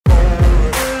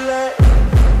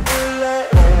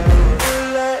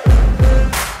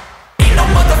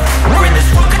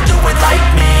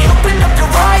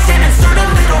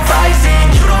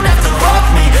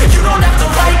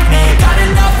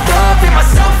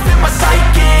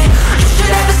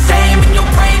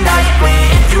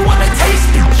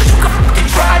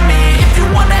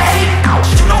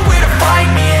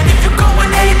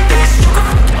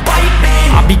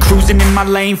my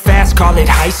lane fast, call it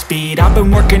high speed. I've been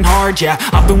working hard, yeah,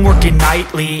 I've been working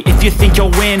nightly. If you think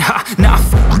you'll win, ha, nah,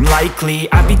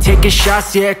 likely. I be taking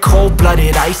shots, yeah,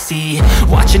 cold-blooded, icy.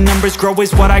 Watching numbers grow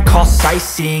is what I call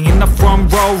sightseeing. In the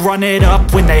front row, run it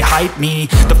up when they hype me.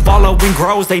 The following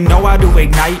grows, they know how to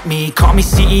ignite me. Call me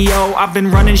CEO, I've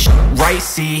been running shit right,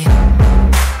 see.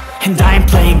 And I ain't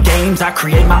playing games, I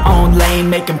create my own lane,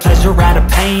 making pleasure out of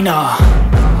pain,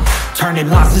 turning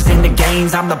losses into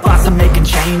gains. I'm the boss, I'm making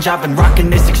change. I've been rocking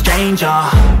this exchange,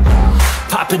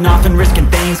 popping off and risking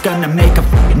things. Gonna make a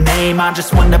f***ing name. I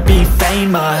just wanna be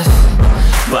famous,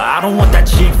 but I don't want that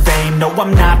cheap fame. No,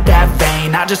 I'm not that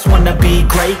vain. I just wanna be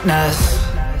greatness.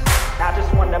 I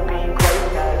just wanna be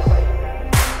greatness.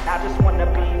 I just wanna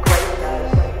be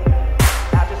greatness.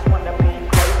 I just wanna be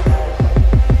greatness.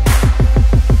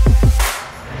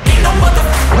 Ain't no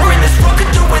motherfucker in this world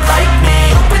could do it like me.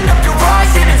 Open up your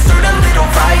eyes and insert a little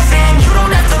rising. You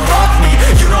don't have to love me,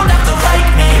 you don't have to like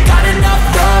me. Got enough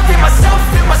love in myself,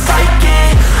 in my psyche.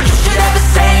 You should have the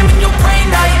same in your brain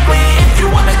nightly. If you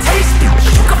wanna taste me,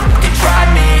 you can fucking try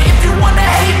me. If you wanna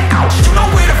hate me, you know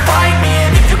where to find me.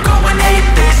 And if you go and hate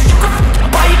this, you can fucking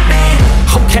bite me.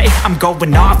 Okay, I'm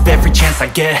going off every chance I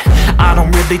get. I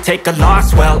don't really take a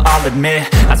loss, well, I'll admit.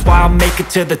 That's why I'll make it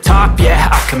to the top, yeah,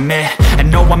 I commit.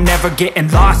 And no, I'm never getting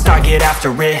lost, I get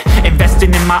after it.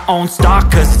 Investing in my own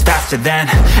stock, cause it's faster than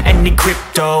any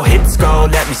crypto hits go,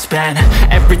 let me spend.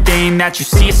 Everything that you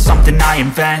see is something I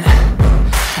invent,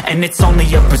 and it's only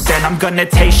a percent. I'm gonna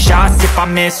take shots, if I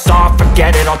miss all,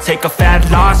 forget it. I'll take a fat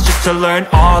loss just to learn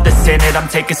all that's in it. I'm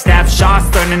taking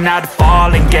snapshots, learning how to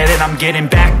fall and get it. I'm getting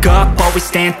back up, always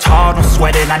stand tall, don't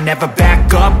sweat it. I never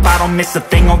back up, I don't miss a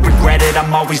thing or regret it.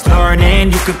 I'm always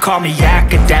learning, you could call me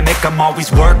academic. I'm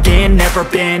always working, never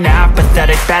been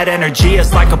apathetic. Bad energy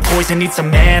is like a poison, needs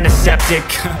some antiseptic.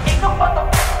 Ain't no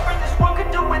motherfucker in this world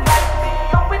could do it like me.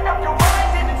 Open up your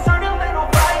eyes and insert a little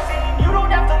rising. You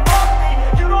don't have to love me,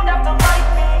 you don't have to like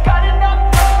me. Got enough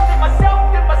love in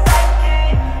myself, in my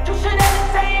psyche. You should have the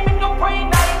same in your brain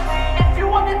nightly. If you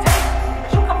wanna taste me,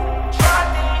 you can try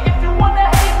me. If you wanna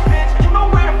hate bitch, you know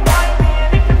where to find me.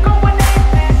 And if you go and hate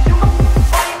this, you can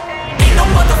fight me. Ain't no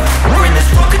motherfucker in this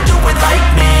world could do it like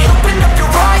me. Open up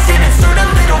your eyes and insert a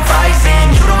little rising.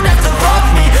 You don't have to love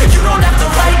me, you don't have to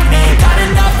like me. Got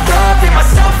enough love in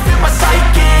myself, in my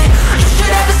psyche. You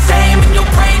should have the same in your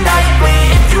brain nightly.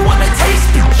 If you wanna taste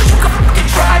me, you can fucking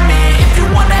try me. If you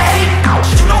wanna hate me,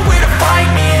 you know where to find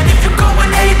me. And if you go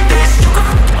and hate this, you can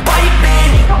fucking bite me. No motherfucker in this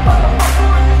world can do it like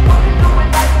me. Open up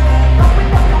your eyes and insert a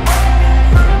little rising.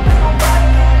 You don't have to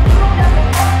love me, you don't have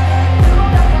to like me. Got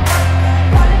enough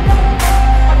love.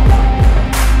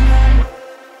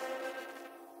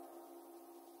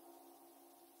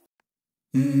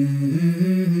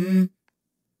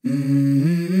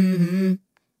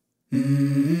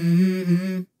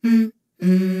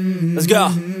 Let's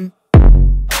go.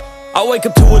 I wake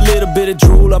up to a little bit of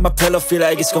drool on my pillow, feel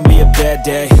like it's gonna be a bad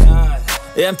day.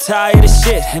 Yeah, I'm tired of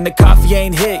shit, and the coffee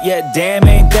ain't hit yet, damn,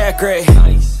 ain't that great.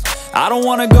 I don't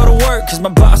wanna go to work, cause my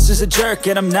boss is a jerk,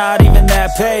 and I'm not even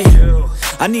that paid.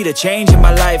 I need a change in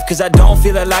my life, cause I don't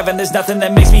feel alive, and there's nothing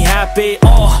that makes me happy.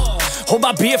 Hold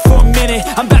my beer for a minute,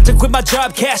 I'm about to quit my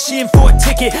job, cash in for a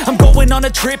ticket. I'm going on a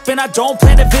trip and I don't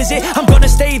plan to visit. I'm gonna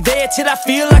stay there till I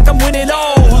feel like I'm winning,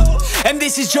 and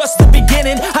this is just the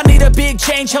beginning. I need a big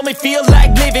change, help me feel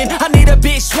like living. I need a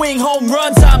big swing, home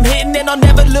runs I'm hitting. And I'll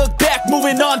never look back,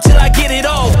 moving on till I get it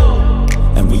all.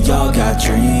 And we all got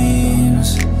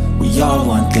dreams, we all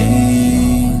want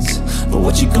things. But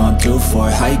what you gonna do for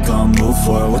it, how you gonna move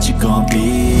for it, what you gonna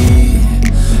be?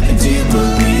 And do you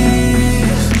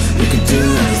believe you can do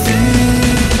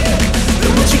anything?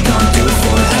 But what you gonna do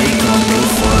for it, how you gonna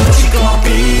move for it, what you gonna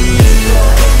be?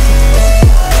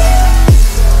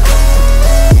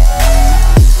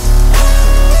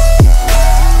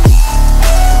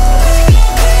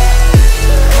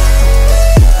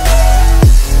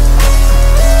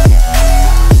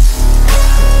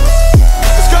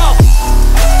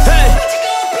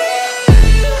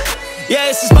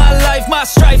 My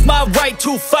strife, my right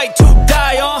to fight, to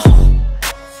die on.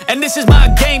 And this is my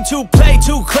game to play,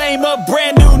 to claim a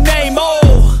brand new name,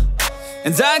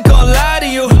 And I ain't gonna lie to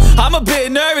you, I'm a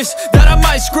bit nervous that I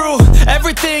might screw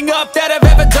everything up that I've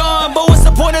ever done. But what's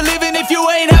the point of living if you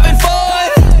ain't having fun?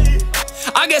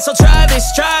 I guess I'll try this,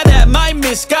 try that, might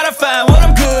miss, gotta find what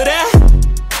I'm good at.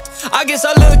 I guess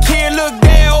I look here, look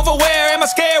there, over where am I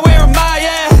scared, where am I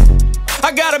at?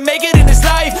 I gotta make it in this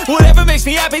life, whatever makes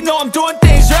me happy, know I'm doing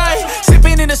things right.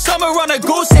 Sipping in the summer on a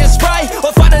goose and Sprite,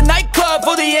 or find a nightclub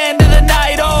for the end of the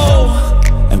night,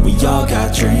 And we all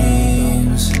got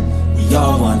dreams, we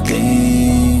all want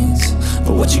things.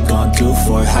 But what you gonna do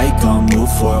for it? How you gonna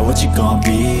move for it? What you gonna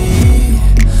be?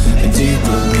 And do you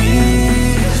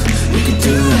believe you can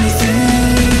do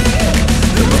anything?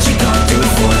 And what you gonna do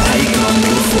for it? How you gonna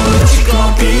move for it? What you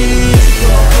gonna be?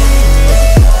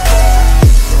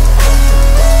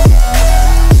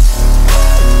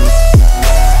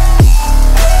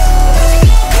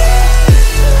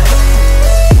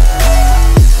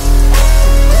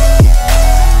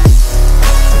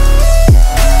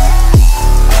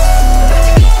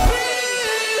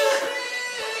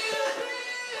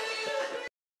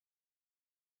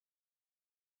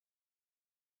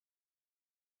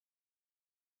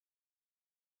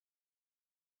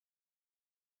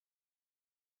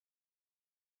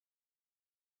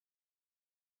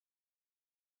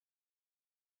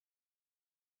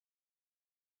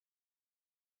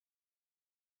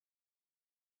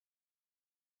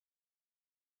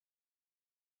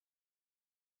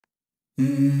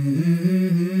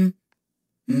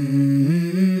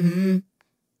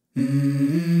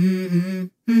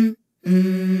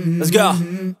 Let's go.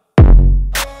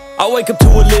 I wake up to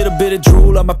a little bit of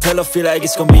drool on my pillow, feel like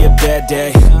it's gonna be a bad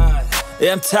day.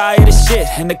 Yeah, I'm tired of shit,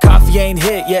 and the coffee ain't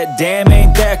hit yet, damn,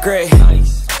 ain't that great.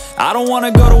 I don't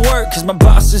wanna go to work, cause my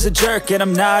boss is a jerk, and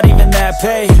I'm not even that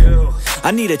paid.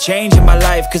 I need a change in my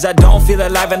life, cause I don't feel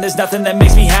alive, and there's nothing that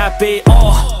makes me happy.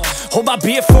 Hold my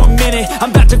beer for a minute,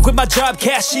 I'm about to quit my job,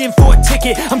 cash in for a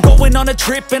ticket. I'm going on a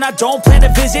trip and I don't plan to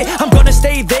visit. I'm gonna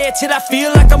stay there till I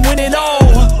feel like I'm winning,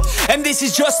 and this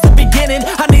is just the beginning.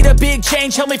 I need a big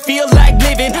change, help me feel like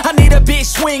living. I need a big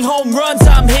swing, home runs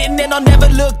I'm hitting, and I'll never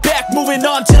look back, moving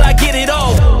on till I get it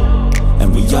all.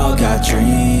 And we all got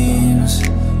dreams,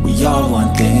 we all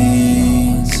want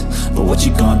things, but what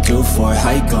you gonna do for it?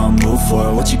 How you gonna move for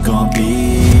it? What you gonna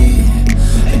be?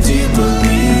 And do you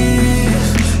believe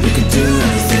you can do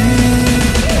anything?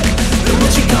 But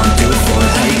what you gonna do for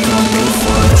it? How you gonna move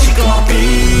for it? What you gonna be?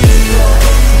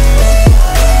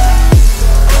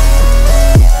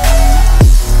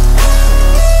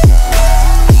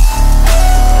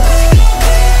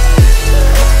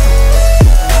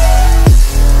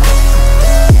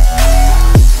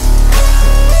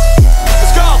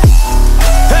 Let's go!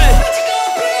 Hey!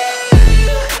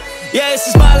 Yeah, this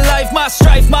is my life, my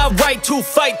strife, my right to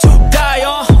fight, to die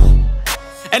on.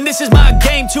 And this is my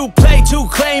game to play, to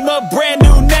claim a brand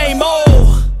new name,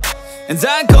 And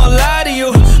I ain't gonna lie to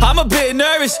you, I'm a bit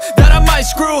nervous that I might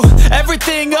screw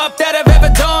everything up that I've ever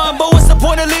done. But what's the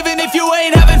point of living if you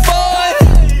ain't having fun?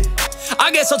 I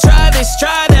guess I'll try this,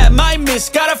 try that, might miss,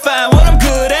 gotta find what I'm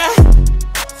good at.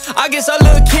 I guess I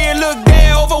look here, look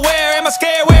there, over where am I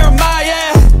scared, where am I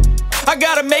at? I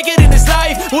gotta make it in this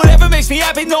life, whatever makes me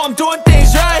happy, know I'm doing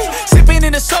things right. Sipping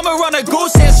in the summer on a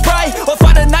goose and Sprite, or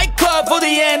find a nightclub for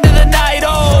the end of the night,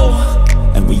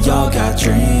 And we all got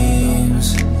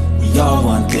dreams, we all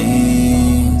want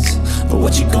things, but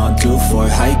what you gonna do for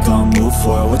it? How you gonna move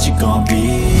for it? What you gonna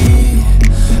be?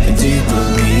 And do you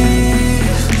believe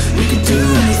you can do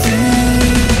anything?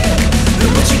 But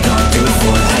what you gonna do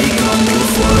for it? How you gonna move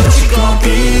for it? What you gonna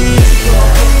be?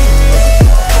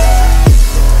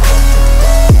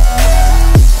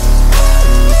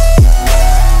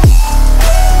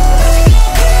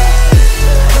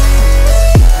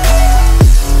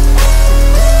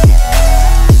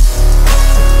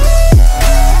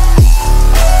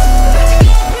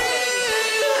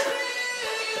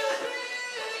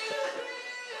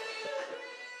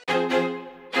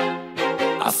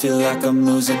 I feel like I'm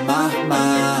losing my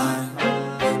mind.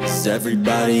 Is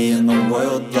everybody in the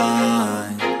world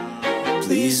blind?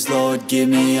 Please, Lord, give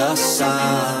me a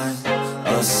sign,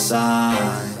 a sign.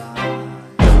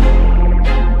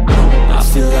 I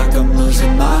feel like I'm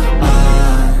losing my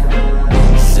mind.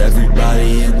 Is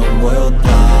everybody in the world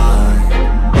blind?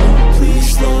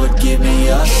 Please, Lord, give me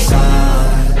a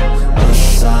sign, a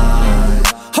sign.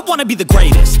 I wanna be the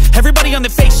greatest. Everybody on the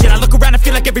fake shit. I look around and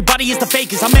feel like everybody is the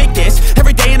fakest. I make this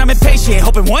every day and I'm impatient,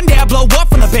 hoping one day I blow up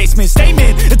from the basement.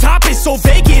 Statement, the top is so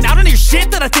vacant. I don't hear shit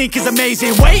that I think is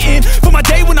amazing. Waiting for my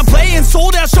day when I'm playing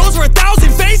sold out shows for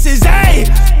 1,000 faces. Hey,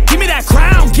 give me that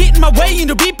crown, get in my way and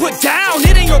to be put down.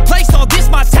 It ain't your place, all this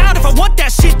my town. If I want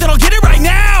that shit, then I'll get it right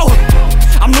now.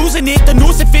 I'm losing it, the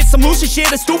noose it fits, some losing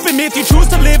shit, a stupid myth. You choose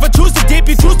to live or choose to dip,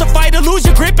 you choose to fight or lose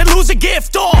your grip and lose a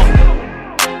gift.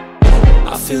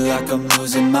 I feel like I'm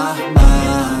losing my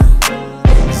mind.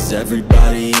 Is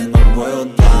everybody in the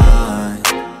world blind?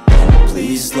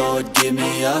 Please, Lord, give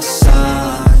me a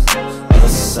sign, a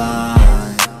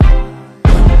sign.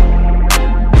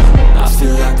 I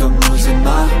feel like I'm losing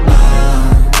my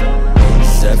mind.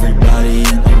 Is everybody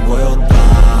in the world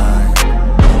blind?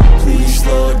 Please,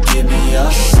 Lord, give me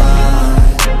a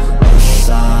sign, a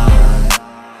sign.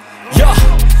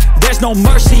 Yeah. no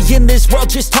mercy in this world,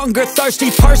 just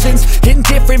hunger-thirsty persons in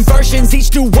different versions,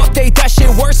 each new update, that shit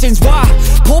worsens. Why?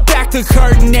 Pull back the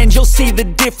curtain and you'll see the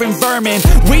different vermin.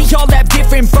 We all have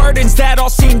different burdens that all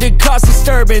seem to cause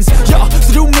disturbance. Yo,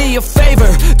 so do me a favor,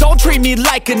 don't treat me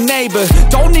like a neighbor.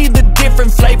 Don't need the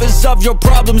different flavors of your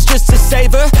problems just to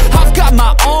savor. I've got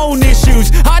my own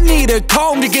issues, I need a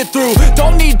comb to get through.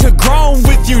 Don't need to groan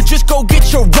with you, just go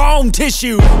get your own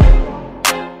tissue.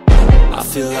 I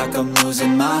feel like I'm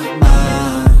losing my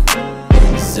mind.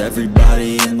 Is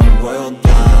everybody in the world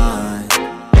blind?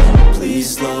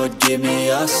 Please, Lord, give me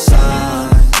a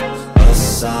sign, a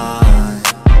sign.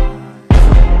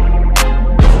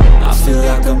 I feel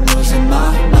like I'm losing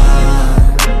my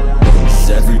mind. Is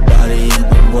everybody in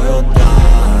the world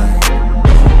blind?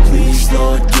 Please,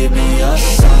 Lord, give me a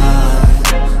sign,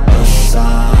 a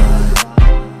sign.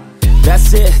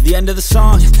 That's it, the end of the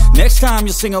song. Next time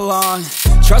you'll sing along.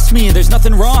 Trust me, there's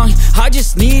nothing wrong, I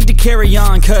just need to carry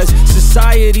on. Cause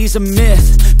society's a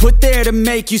myth, put there to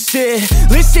make you sit.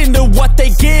 Listen to what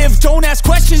they give, don't ask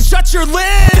questions, shut your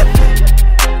lid.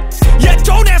 Yeah,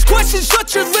 don't ask questions,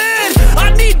 shut your lid.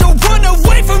 I need to run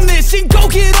away from this and go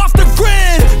get off the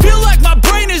grid. Feel like my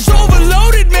brain is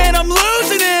overloaded, man, I'm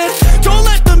losing it. Don't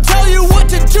let them tell you what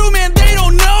to do, man, they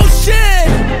don't know shit.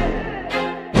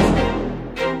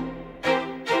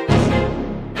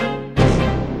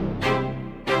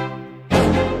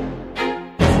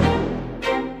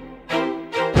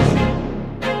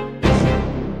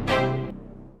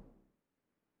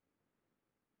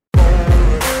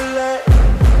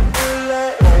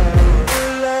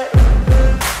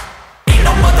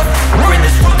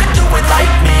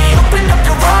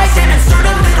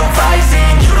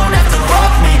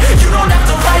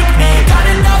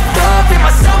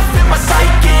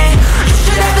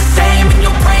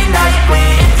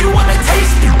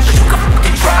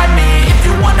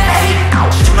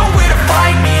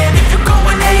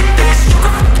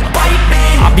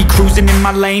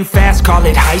 Lane fast, call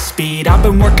it high speed. I've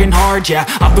been working hard, yeah,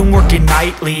 I've been working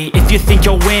nightly. If you think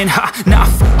you'll win, ha, nah,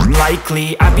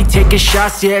 likely. I be taking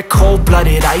shots, yeah,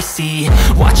 cold-blooded, icy.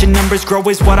 Watching numbers grow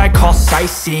is what I call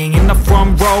sightseeing. In the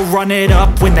front row, run it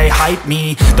up when they hype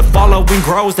me. The following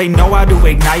grows, they know how to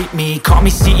ignite me. Call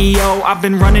me CEO, I've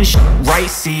been running shit right,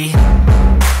 see.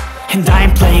 And I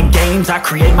ain't playing games, I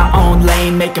create my own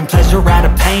lane, making pleasure out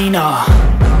of pain,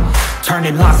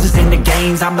 turning losses into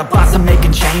gains, I'm the boss, I'm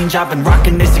making change. I've been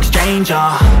rocking this exchange,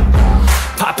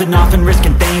 popping off and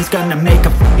risking things, gonna make a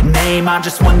f***ing name. I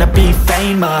just wanna be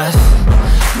famous,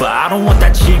 but I don't want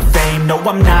that cheap fame. No,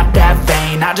 I'm not that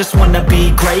vain, I just wanna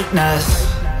be greatness.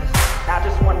 I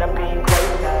just wanna be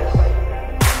greatness.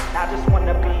 I just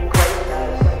wanna be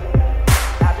greatness.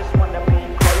 I just wanna be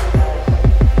greatness.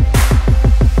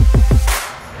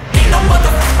 Ain't no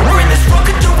motherfucker in this world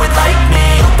could do it like me.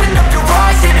 Open up your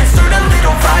eyes and insert a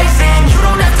little rising. You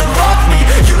don't have to love me,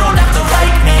 you don't have to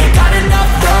like me. Got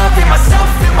enough love in myself,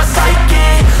 in my psyche.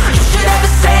 You should have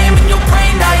the same in your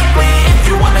brain nightly. If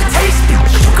you wanna taste me,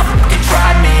 you can fucking try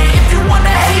me. If you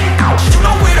wanna hate, you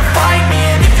know where to find me.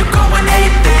 And if you're going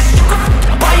hate this, you can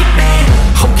fucking bite me.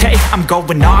 Okay, I'm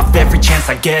going off every chance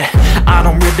I get. I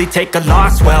don't really take a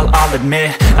loss, well, I'll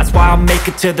admit. That's why I'll make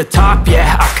it to the top,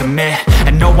 yeah, I commit.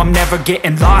 And no, I'm never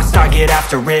getting lost, I get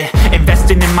after it.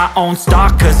 Investing in my own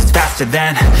stock, cause it's faster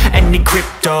than any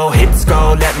crypto hits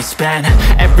go, let me spend.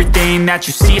 Everything that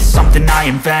you see is something I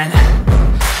invent,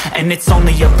 and it's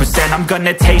only a percent. I'm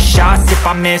gonna take shots, if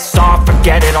I miss all,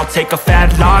 forget it. I'll take a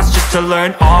fat loss just to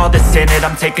learn all that's in it.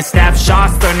 I'm taking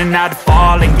snapshots, learning how to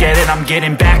fall and get it. I'm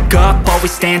getting back up,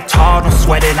 always stand tall, don't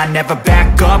sweat it. I never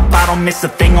back up, I don't miss a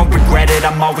thing or regret it.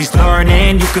 I'm always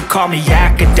learning, you could call me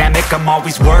academic. I'm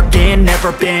always working,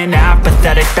 never been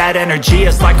apathetic. Bad energy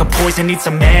is like a poison, needs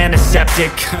some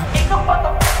antiseptic. Ain't no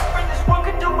motherfucker in this world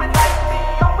could do it like me.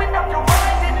 Open up your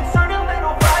eyes and insert a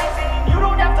little rising. You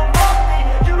don't have to love me,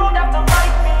 you don't have to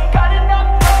like me. Got enough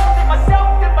love in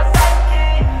myself, in my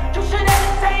psyche. You should have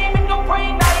the same in your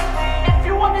brain nightly. If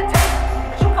you wanna taste me,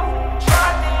 you can try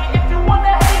me. If you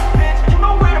wanna hate, bitch, you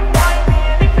know where to find me.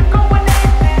 And if you're going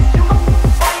hate this, you can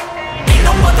fight me. Ain't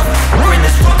no motherfucker in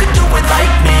this world could do it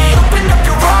like me. Open up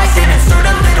your eyes and insert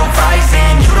a little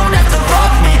rising. You don't have to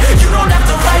love me, you don't have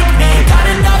to like me. Got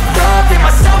enough love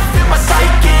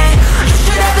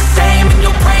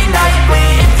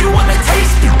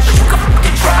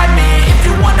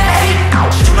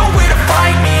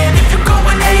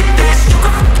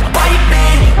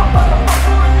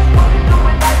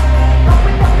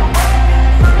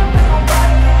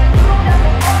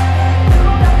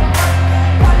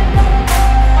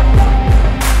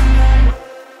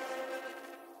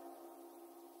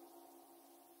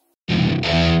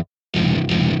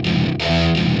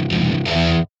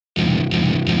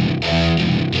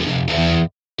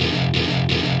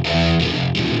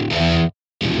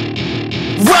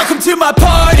my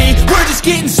party, we're just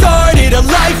getting started. A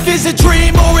life is a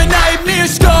dream or a nightmare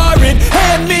scarring.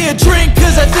 Hand me a drink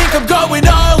cause I think I'm going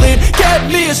all in. Get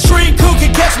me a shrink who can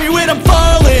catch me when I'm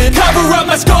falling. Cover up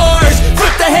my scars,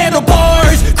 flip the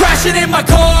handlebars, crashing in my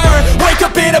car, wake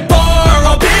up in a bar.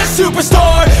 I'll be a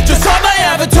superstar, just on my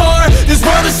avatar. This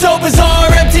world is so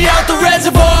bizarre, empty out the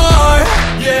reservoir.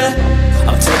 Yeah,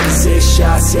 I'm taking 6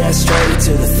 shots, yeah, straight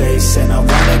to the face. And I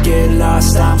wanna get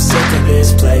lost, I'm sick of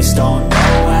this place. Don't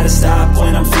know how to stop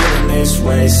when I'm feeling this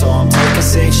way. So I'm taking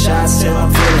 6 shots till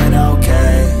I'm feeling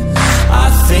okay. I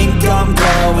think I'm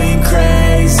going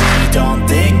crazy, don't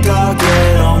think I'll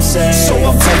get home safe. So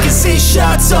I'm taking 6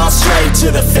 shots, all straight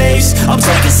to the face. I'm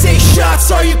taking 6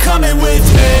 shots, are you coming with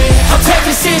me? I'm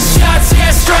taking 6 shots,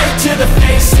 yeah, straight to the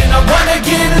face. And I wanna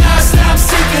get lost, I'm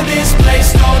sick of this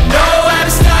place. Don't know how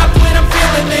to stop when I'm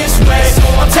feeling this way. So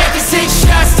I'm taking 6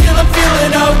 shots till I'm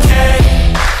feeling okay.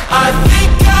 I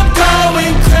think I'm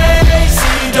going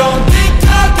crazy, don't think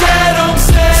I'll get home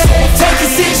safe. So I'm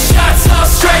taking 6 shots, all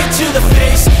straight to the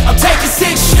face. I'm taking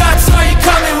 6 shots, are you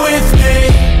coming with me?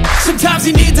 Sometimes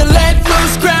you need to let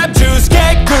loose, grab juice,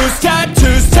 get goose,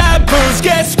 tattoos, taboos,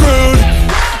 get screwed.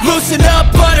 Loosen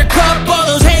up, buttercup, all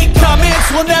those hate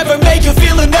comments will never make you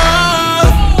feel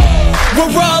enough.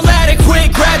 We're all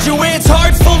adequate graduates,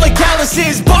 heart full of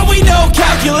calluses, but we know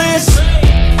calculus.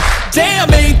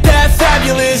 Damn, ain't that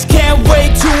fabulous? Can't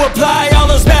wait to apply all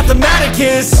those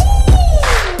mathematicus.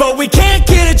 But we can't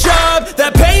get a job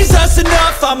that pays us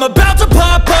enough. I'm about to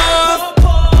pop off.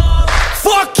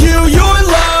 Fuck you, you're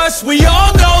lost. We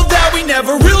all know that we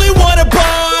never really want a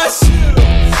boss.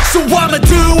 So I'ma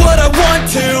do what I want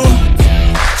to,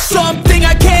 something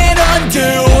I can't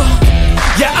undo.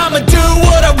 Yeah, I'ma do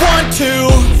what I want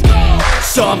to,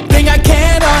 something I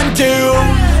can't undo.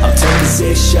 I'm taking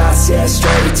 6 shots, yeah,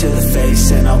 straight to the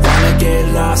face. And I wanna get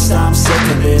lost, I'm sick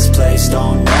of this place.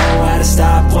 Don't know how to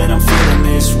stop when I'm feeling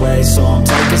this way. So I'm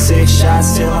taking 6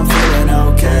 shots till I'm feeling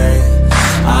okay.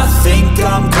 I think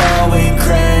I'm going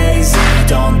crazy,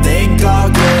 don't think I'll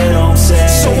get home safe.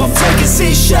 So I'm taking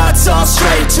 6 shots, all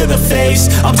straight to the face.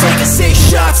 I'm taking 6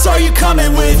 shots, are you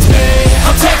coming with me?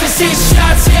 I'm taking 6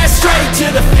 shots, yeah, straight to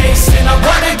the face. And I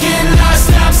wanna get lost,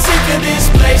 I'm sick of this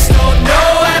place. Don't know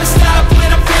how to stop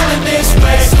when I'm feeling this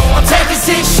way. So I'm taking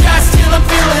 6 shots till I'm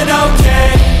feeling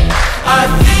okay. I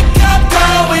think I'm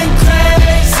going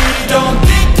crazy, don't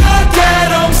think I'll get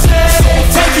home safe. So I'm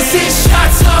taking 6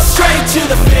 shots, all straight to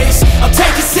the face. I'm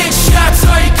taking 6 shots,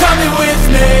 are you coming with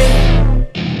me?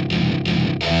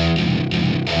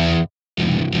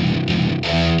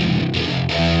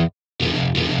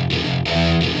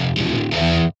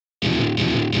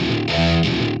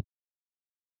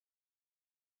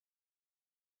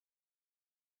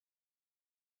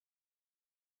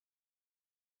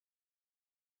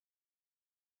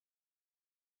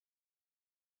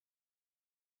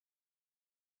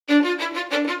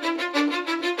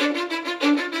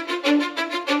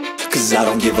 Cause I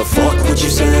don't give a fuck what you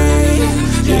say.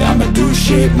 Yeah, I'ma do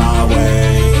shit my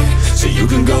way. So you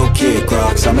can go kick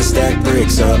rocks, I'ma stack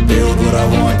bricks up, build what I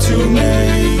want to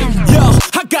make. Yo,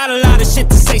 I got a lot of shit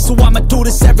to say, so I'ma do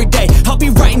this every day. I'll be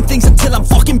writing things until I'm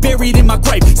fucking buried in my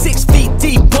grave. 6 feet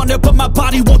deep under, but my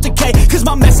body won't decay. Cause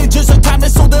my messages are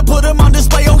timeless, so they'll put them on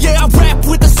display. Oh yeah, I rap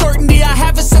with a certainty, I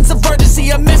have a sense of urgency.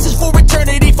 A message for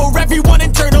eternity, for everyone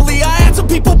internally. I had some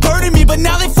people burning me, but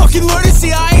now they fucking learn to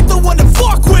see I ain't the one to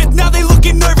fuck with, now they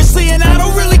looking nervously. And I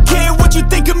don't really care what you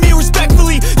think of me,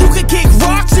 respectfully. You can kick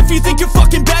rocks if you think you're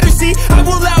fucking better, see. I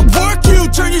will outwork you,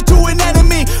 turn you to an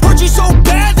enemy. Hurt you so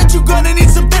bad that you're gonna need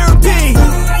some therapy.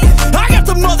 I got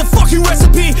the motherfucking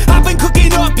recipe, I've been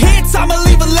cooking up hits, I'ma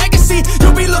leave a legacy.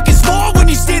 You'll be looking small when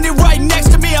you're standing right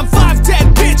next to me. I'm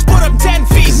 5'10", bitch, but I'm 10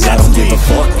 feet next to me. I don't give a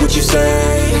fuck what you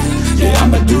say. Yeah,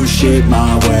 I'ma do shit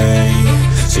my way.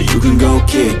 So you can go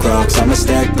kick rocks, I'ma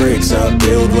stack bricks up,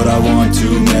 build what I want to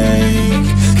make.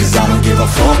 Cause I don't give a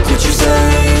fuck what you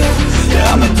say.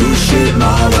 Yeah, I'ma do shit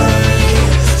my way.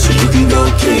 So you can go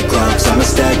kick rocks, I'ma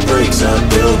stack bricks up,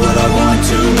 build what I want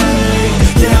to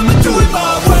make. Yeah, I'ma do it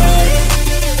my way.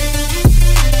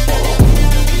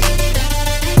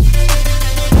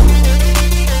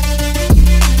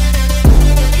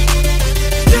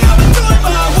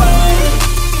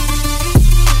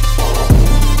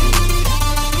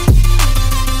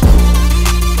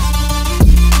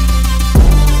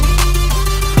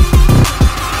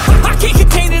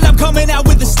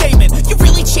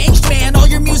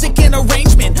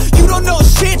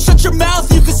 Shut your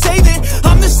mouth, you can save it.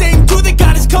 I'm the same dude that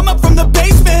got his come up from the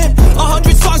basement.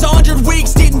 100 songs, 100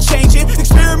 weeks, didn't change it.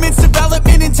 Experiments,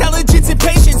 development, intelligence, and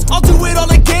patience. I'll do it all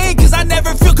again, cause I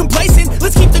never feel complacent.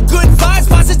 Let's keep the good vibes,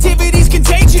 positivity's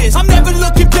contagious. I'm never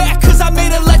looking back, cause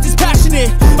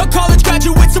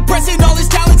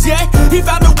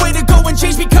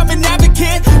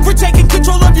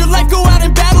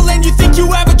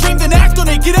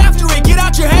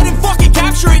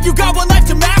You got one life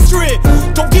to master it.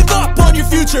 Don't give up on your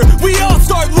future. We all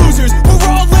start losers. We're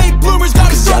all late bloomers.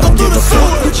 Gotta struggle through the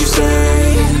sewer. What you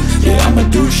say? Yeah, I'ma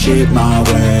do shit my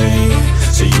way.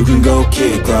 So you can go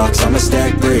kick rocks, I'ma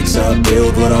stack bricks up,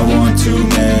 build what I want to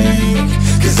make.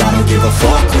 Cause I don't give a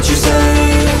fuck what you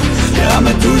say. Yeah,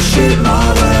 I'ma do shit my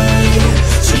way.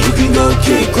 So you can go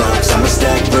kick rocks, I'ma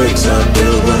stack bricks up,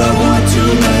 build what I want to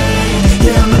make.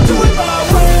 Yeah, I'ma do it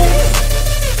my way.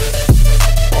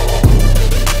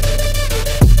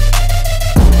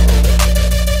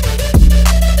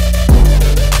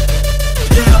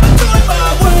 Yeah, I'ma do it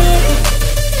my way.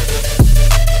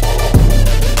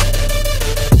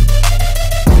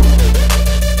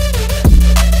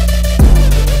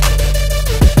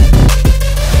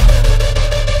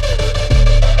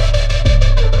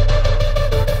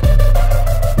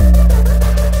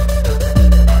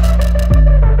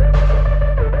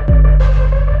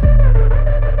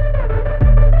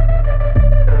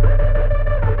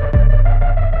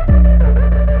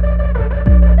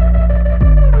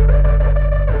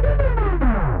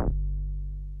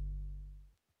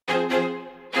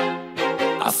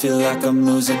 I feel like I'm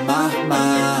losing my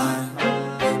mind.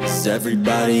 Is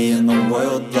everybody in the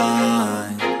world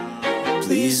blind?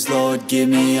 Please, Lord, give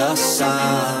me a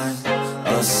sign,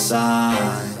 a sign.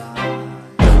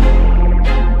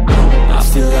 I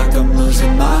feel like I'm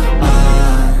losing my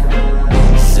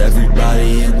mind. Is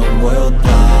everybody in the world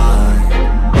blind?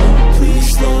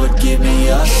 Please, Lord, give me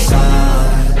a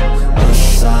sign, a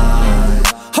sign.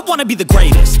 I wanna be the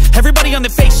greatest. Everybody on the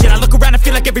fake shit. I look around and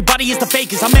feel like everybody is the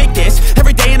fakest. I make this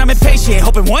every day and I'm impatient,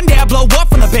 hoping one day I blow up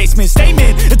from the basement.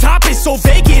 Statement, the top is so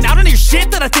vacant. I don't hear shit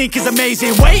that I think is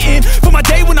amazing. Waiting for my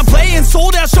day when I'm playing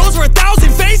sold out shows for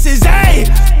 1,000 faces. Hey,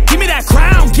 give me that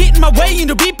crown, get in my way and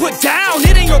to be put down.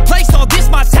 It ain't your place, all this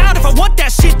my town. If I want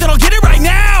that shit, then I'll get it right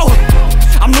now.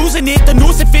 I'm losing it, the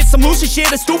noose it fits. I'm losing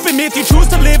shit, a stupid myth. You choose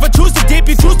to live or choose to dip.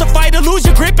 You choose to fight or lose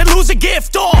your grip and lose a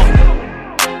gift.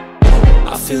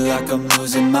 I feel like I'm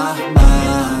losing my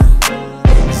mind.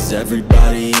 Is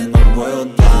everybody in the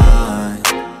world blind?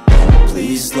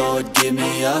 Please, Lord, give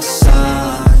me a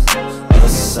sign, a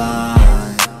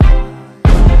sign.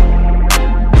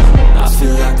 I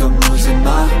feel like I'm losing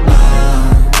my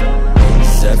mind.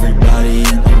 Is everybody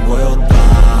in the world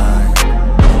blind?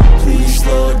 Please,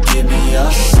 Lord, give me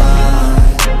a sign,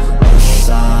 a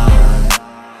sign.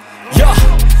 Yeah.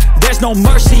 There's no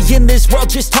mercy in this world,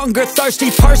 just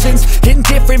hunger-thirsty persons in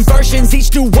different versions,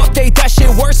 each new update, that shit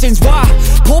worsens. Why?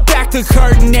 Pull back the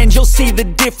curtain and you'll see the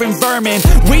different vermin.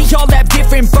 We all have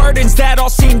different burdens that all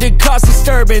seem to cause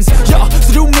disturbance. Yo,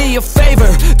 so do me a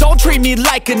favor, don't treat me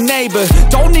like a neighbor.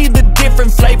 Don't need the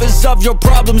different flavors of your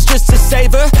problems just to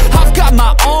savor. I've got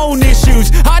my own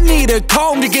issues, I need a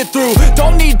comb to get through.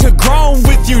 Don't need to groan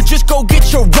with you, just go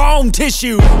get your own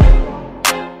tissue.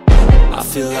 I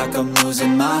feel like I'm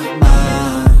losing my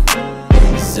mind.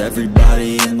 Is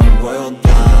everybody in the world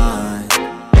blind?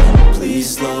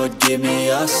 Please, Lord, give me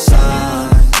a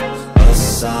sign, a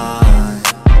sign.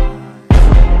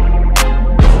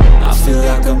 I feel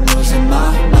like I'm losing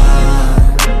my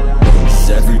mind. Is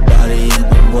everybody in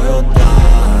the world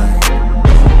blind?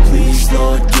 Please,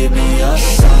 Lord, give me a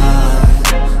sign,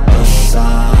 a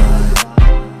sign.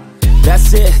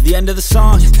 That's it, the end of the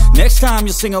song. Next time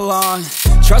you'll sing along.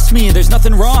 Trust me, there's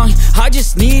nothing wrong. I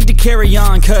just need to carry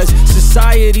on, cause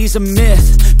society's a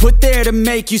myth put there to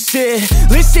make you sit.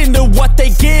 Listen to what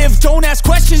they give. Don't ask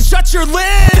questions, shut your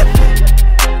lid.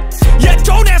 Yeah,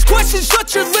 don't ask questions,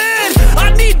 shut your lid.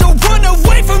 I need to run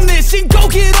away from this and go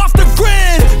get off the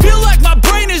grid. Feel like my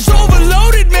brain is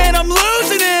overloaded, man, I'm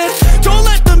losing it. Don't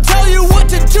let them tell you what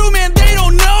to do, man, they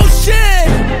don't know shit.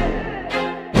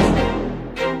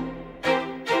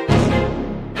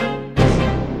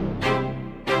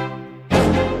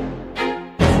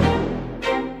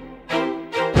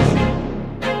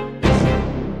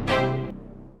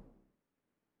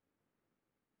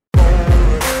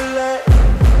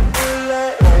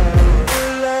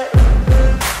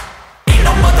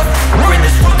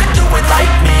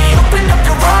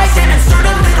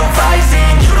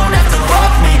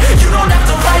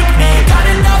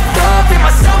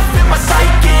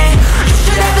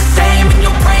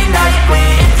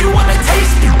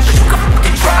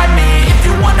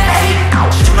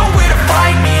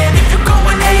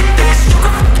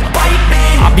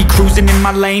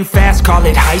 Lane fast, call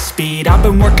it high speed. I've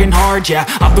been working hard, yeah,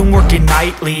 I've been working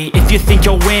nightly. If you think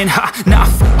you'll win, ha, nah,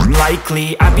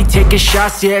 likely. I be taking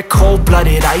shots, yeah,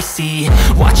 cold-blooded, icy.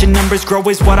 Watching numbers grow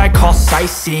is what I call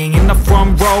sightseeing. In the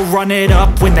front row, run it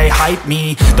up when they hype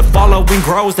me. The following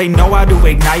grows, they know how to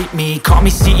ignite me. Call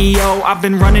me CEO, I've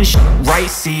been running shit right,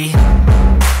 see.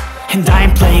 And I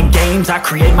ain't playing games dreams, I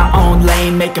create my own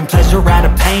lane, making pleasure out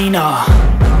of pain,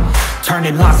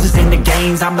 turning losses into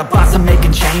gains. I'm the boss, I'm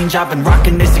making change. I've been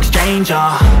rocking this exchange,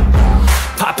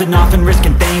 popping off and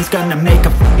risking things. Gonna make a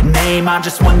f***ing name. I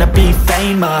just wanna be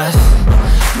famous,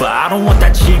 but I don't want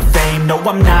that cheap fame. No,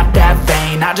 I'm not that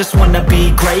vain. I just wanna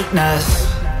be greatness.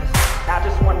 I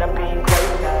just wanna be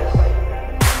greatness.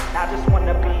 I just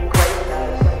wanna be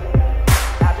greatness.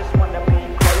 I just wanna be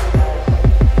greatness.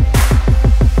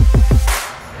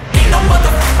 Ain't no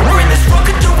motherfucker in this world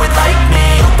could do it like me.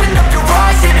 Open up your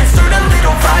eyes and insert a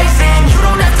little vice in. You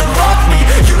don't have to love me,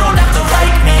 you don't have to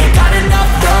like me. Got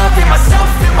enough love in myself,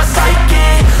 in my psyche.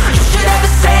 You should have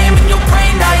the same in your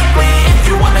brain nightly. If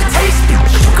you wanna taste me,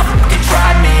 you can fucking try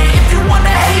me. If you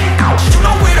wanna hate me, you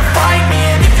know where to find me.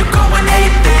 And if you go and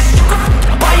hate this, you can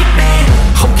fucking bite me.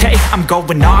 Okay, I'm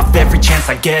going off every chance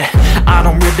I get. I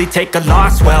don't really take a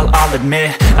loss, well, I'll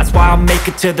admit. That's why I'll make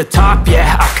it to the top,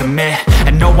 yeah, I commit.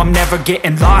 And no, I'm never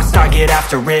getting lost, I get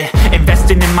after it.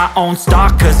 Investing in my own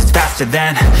stock, cause it's faster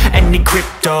than any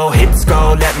crypto hits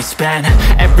go, let me spend.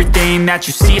 Everything that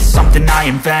you see is something I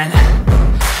invent,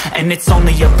 and it's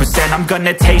only a percent. I'm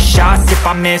gonna take shots. If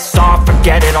I miss all,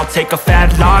 forget it. I'll take a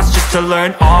fat loss just to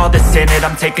learn all that's in it.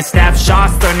 I'm taking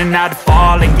snapshots, learning how to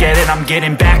fall and get it. I'm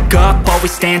getting back up,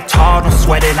 always stand tall, don't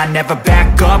sweat it. I never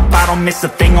back up, I don't miss a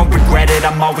thing or regret it.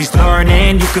 I'm always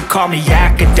learning, you could call me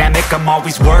academic. I'm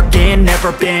always working,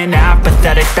 never been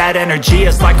apathetic. Bad energy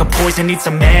is like a poison, needs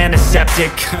some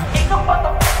antiseptic. Ain't no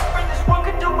motherfucker in this world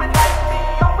could do it like me.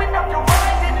 Open up your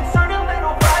eyes and insert a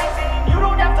little vice in. You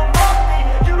don't have to love me,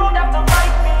 you don't have to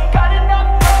like me. Got enough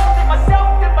love in myself,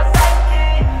 in my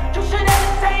psyche. You should have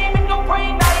the same in your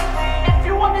brain nightly. If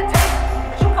you wanna taste me,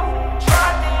 you can try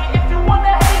me. If you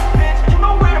wanna hate bitch, you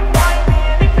know where to find me.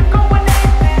 And if you go and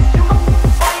hate this, you can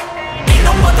fight me. Ain't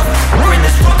no motherfucker in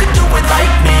this world could do it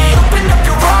like me. Open up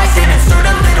your eyes and insert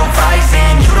a little vice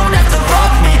in. You don't have to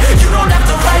love me, you don't have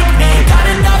to like me. Got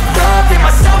enough love in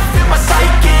myself, in my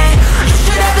psyche. You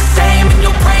should have the same in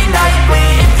your brain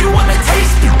nightly. If you wanna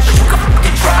taste me, you can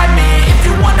fucking try me. If you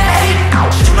wanna hate me,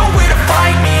 you know where to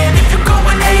find me. And if you go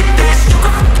and hate this, you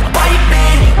can fucking bite me.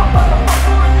 Ain't no motherfucker in this world could do it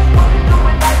like me. Open up your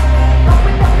eyes and insert a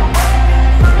little vice in.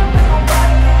 You don't have to love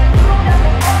me, you don't have to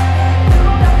like me. Got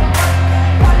enough love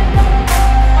in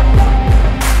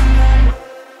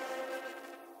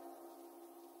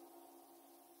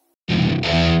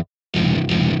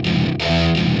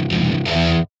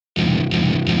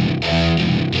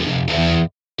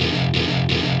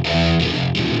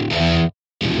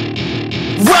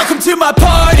Welcome to my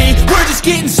party, we're just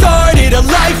getting started. A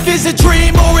life is a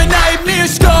dream or a nightmare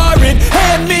scarring.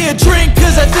 Hand me a drink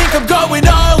cause I think I'm going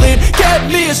all in. Get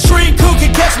me a shrink who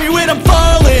can catch me when I'm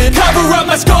falling. Cover up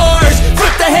my scars,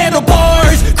 flip the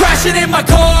handlebars. Crashing in my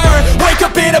car, wake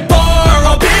up in a bar.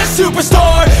 I'll be a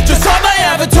superstar, just on my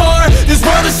avatar. This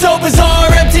world is so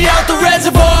bizarre, empty out the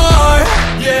reservoir.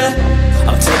 Yeah,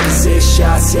 I'm taking 6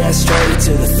 shots, yeah, straight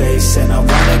to the face. And I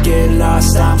wanna get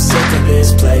lost, I'm sick of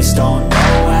this place. Don't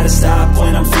know how to stop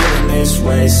when I'm feeling this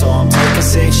way. So I'm taking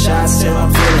 6 shots till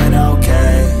I'm feeling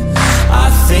okay. I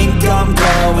think I'm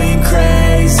going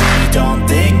crazy, don't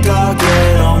think I'll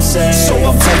get home safe. So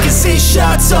I'm taking 6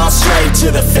 shots, all straight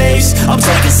to the face. I'm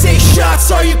taking 6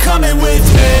 shots, are you coming with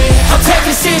me? I'm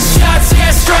taking 6 shots,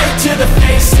 yeah, straight to the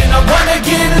face. And I wanna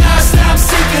get lost, I'm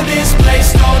sick of this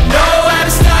place. Don't know how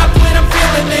to stop when I'm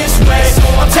feeling this way. So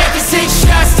I'm taking 6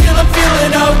 shots till I'm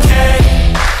feeling okay.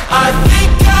 I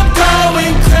think I'm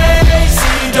going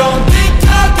crazy, don't think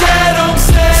I'll get home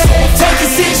safe. So I'm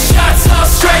taking 6 shots, all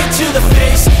straight to the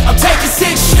face. I'm taking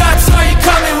 6 shots, are you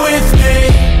coming with me?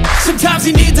 Sometimes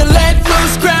you need to let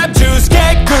loose, grab juice,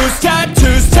 get goose,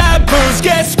 tattoos, taboos,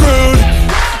 get screwed.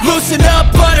 Loosen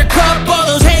up, buttercup, all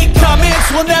those hate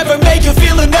comments will never make you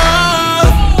feel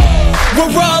enough.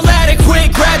 We're all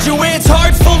adequate graduates,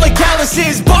 heart full of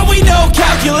calluses, but we know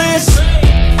calculus.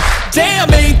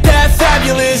 Damn, ain't that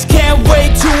fabulous? Can't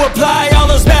wait to apply all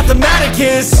those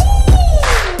mathematicus.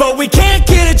 But we can't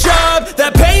get a job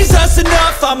that pays us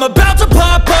enough. I'm about to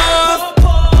pop off.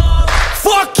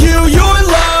 Fuck you, you're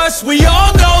lost. We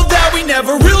all know that we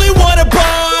never really want a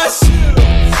boss.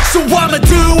 So I'ma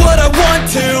do what I want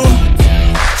to,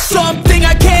 something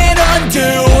I can't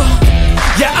undo.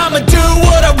 Yeah, I'ma do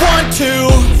what I want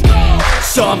to,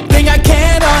 something I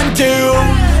can't undo.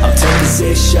 I'm taking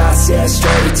 6 shots, yeah,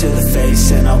 straight to the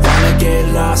face. And I wanna get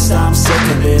lost, I'm sick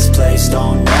of this place.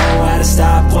 Don't know how to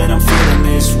stop when I'm feeling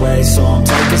this way. So I'm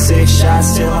taking 6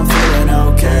 shots till I'm feeling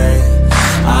okay.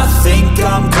 I think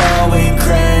I'm going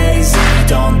crazy,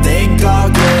 don't think I'll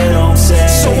get home safe.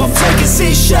 So I'm taking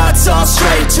 6 shots, all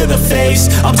straight to the face.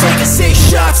 I'm taking 6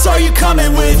 shots, are you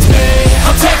coming with me?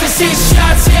 I'm taking 6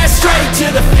 shots, yeah, straight to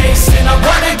the face. And I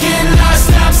wanna get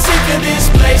lost, I'm sick of this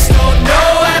place. Don't know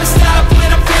how to stop when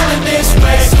I'm feeling this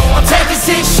way. So I'm taking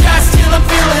 6 shots till I'm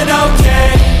feeling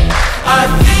okay. I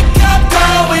think I'm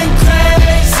going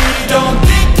crazy, don't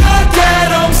think I'll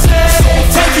get home safe. So I'm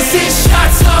taking 6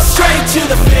 shots, all straight to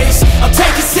the face. I'm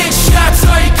taking 6 shots,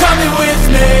 are you coming with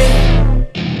me?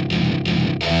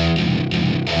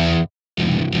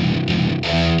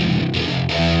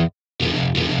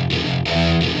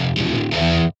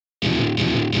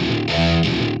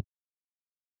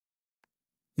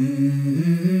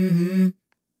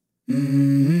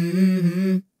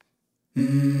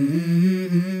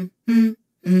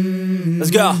 Let's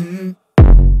go.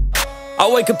 I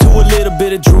wake up to a little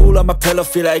bit of drool on my pillow,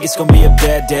 feel like it's gonna be a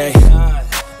bad day.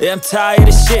 Yeah, I'm tired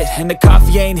of shit, and the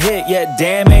coffee ain't hit yet,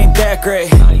 damn, ain't that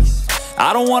great.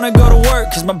 I don't wanna go to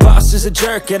work, cause my boss is a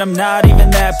jerk, and I'm not even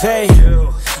that paid.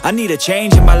 I need a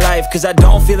change in my life, cause I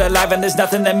don't feel alive, and there's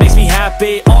nothing that makes me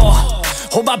happy.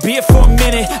 Hold my beer for a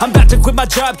minute, I'm about to quit my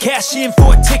job, cash in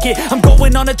for a ticket. I'm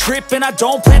going on a trip and I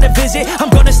don't plan to visit. I'm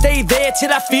gonna stay there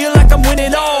till I feel like I'm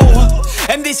winning,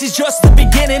 and this is just the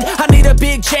beginning. I need a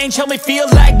big change, help me feel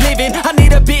like living. I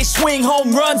need a big swing,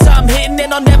 home runs I'm hitting,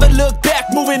 and I'll never look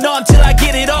back, moving on till I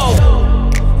get it all.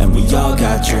 And we all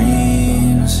got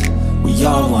dreams, we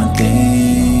all want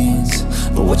things,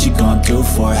 but what you gonna do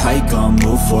for it? How you gonna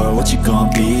move for it? What you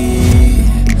gonna be?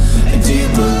 And do you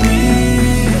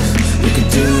believe you can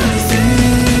do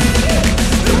anything?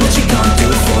 But what you gonna do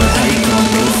for it? How you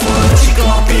gonna move for it? What you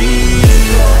gonna be?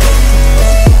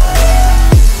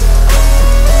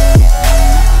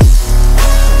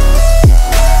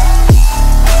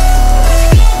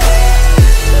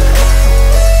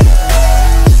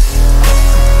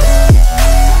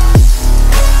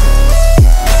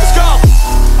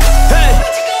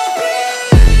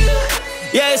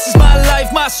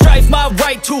 My strife, my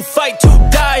right to fight, to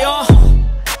die on.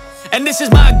 And this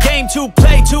is my game to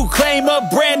play, to claim a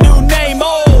brand new name,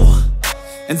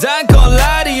 And I ain't gonna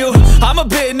lie to you, I'm a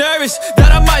bit nervous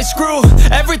that I might screw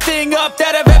everything up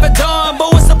that I've ever done.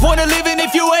 But what's the point of living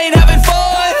if you ain't having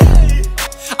fun?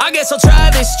 I guess I'll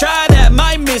try this, try that,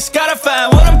 might miss, gotta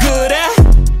find what I'm good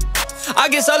at. I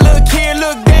guess I look here,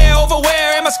 look there, over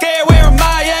where am I scared, where am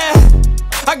I at?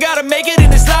 I gotta make it in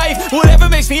this life, whatever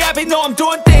makes me happy, know I'm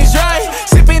doing things right.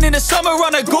 Sipping in the summer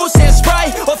on a goose and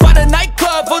Sprite, or find a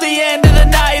nightclub for the end of the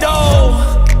night,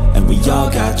 And we all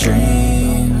got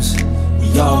dreams,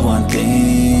 we all want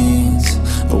things,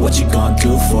 but what you gonna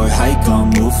do for it? How you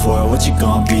gonna move for it? What you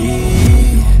gonna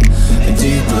be? And do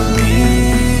you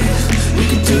believe you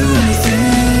can do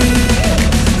anything?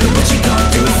 But what you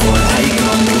gonna do for it? How you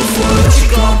gonna move for it? What you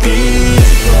gonna be?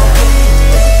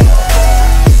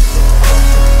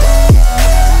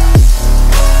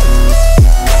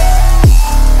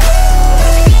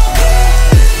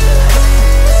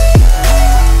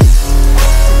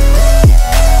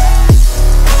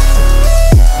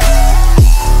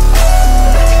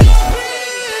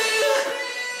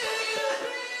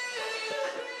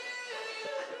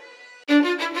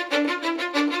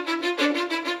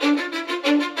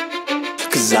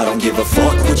 I don't give a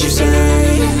fuck what you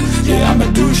say. Yeah,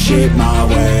 I'ma do shit my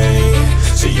way.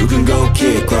 So you can go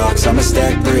kick rocks, I'ma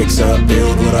stack bricks up,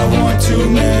 build what I want to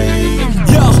make.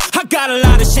 Yo, I got a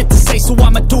lot of shit to say, so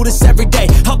I'ma do this every day.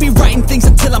 I'll be writing things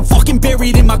until I'm fucking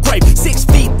buried in my grave. 6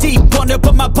 feet deep under,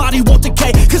 but my body won't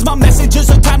decay, cause my messages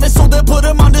are timeless, so they'll put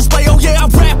them on display. Oh yeah, I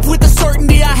rap with a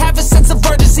certainty, I have a sense of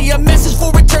urgency, a message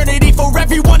for eternity, for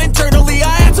everyone internally.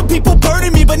 I had some people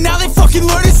burning me, but now they fucking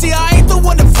learn to see I ain't the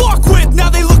one to fuck with. Now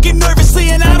they looking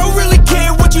nervously, and I don't really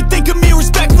care what you think of me,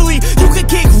 respectfully. You can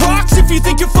kick rocks if you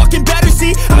think you're fucking better,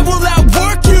 see. I will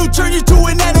outwork you, turn you to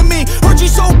an enemy. Hurt you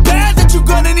so bad that you're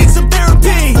gonna need some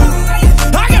therapy.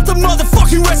 I got the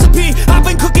motherfucking recipe, I've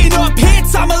been cooking up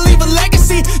hits, I'ma leave a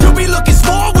legacy. You'll be looking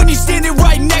small when you're standing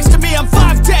right next to me. I'm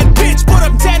 5'10", bitch, but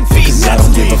I'm 10 feet next to me. I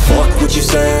don't give a fuck what you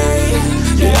say.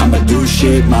 Yeah, I'ma do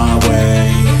shit my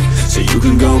way. So you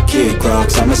can go kick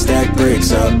rocks, I'ma stack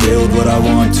bricks up, build what I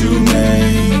want to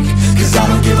make. Cause I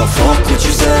don't give a fuck what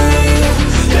you say.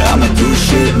 Yeah, I'ma do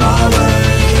shit my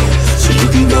way. So you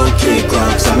can go kick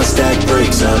rocks, I'ma stack bricks